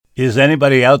Is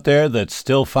anybody out there that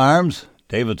still farms?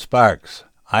 David Sparks,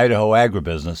 Idaho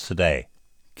Agribusiness Today.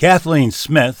 Kathleen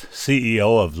SMITH,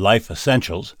 CEO of Life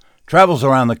Essentials, travels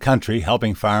around the country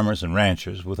helping farmers and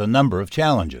ranchers with a number of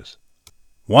challenges.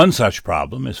 One such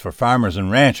problem is for farmers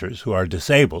and ranchers who are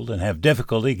disabled and have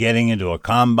difficulty getting into a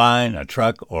combine, a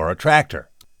truck, or a tractor.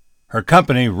 Her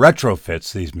company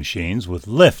retrofits these machines with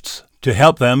lifts to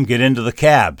help them get into the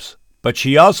cabs. But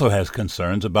she also has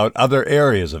concerns about other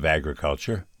areas of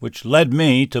agriculture, which led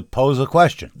me to pose a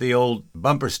question. The old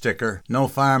bumper sticker, no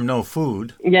farm, no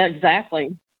food. Yeah,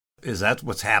 exactly. Is that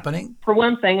what's happening? For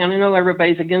one thing, I know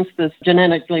everybody's against this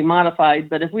genetically modified,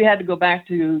 but if we had to go back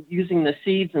to using the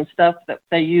seeds and stuff that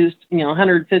they used,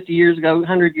 150 years ago,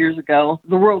 100 years ago,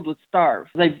 the world would starve.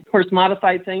 They've, of course,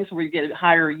 modified things where you get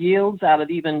higher yields out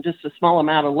of even just a small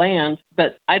amount of land,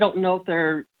 but I don't know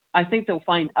if I think they'll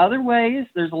find other ways.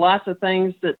 There's lots of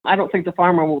things that I don't think the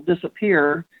farmer will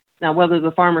disappear. Now, whether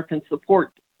the farmer can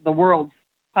support the world's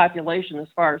population as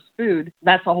far as food,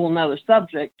 that's a whole nother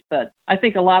subject. But I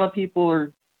think a lot of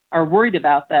people are worried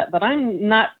about that. But I'm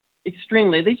not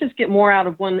extremely. They just get more out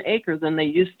of 1 acre than they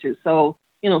used to. So,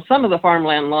 some of the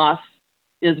farmland loss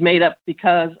is made up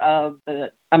because of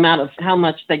the amount of how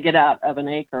much they get out of an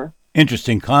acre.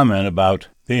 Interesting comment about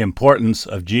the importance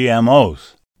of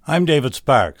GMOs. I'm David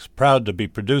Sparks, proud to be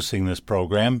producing this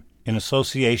program in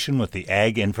association with the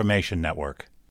Ag Information Network.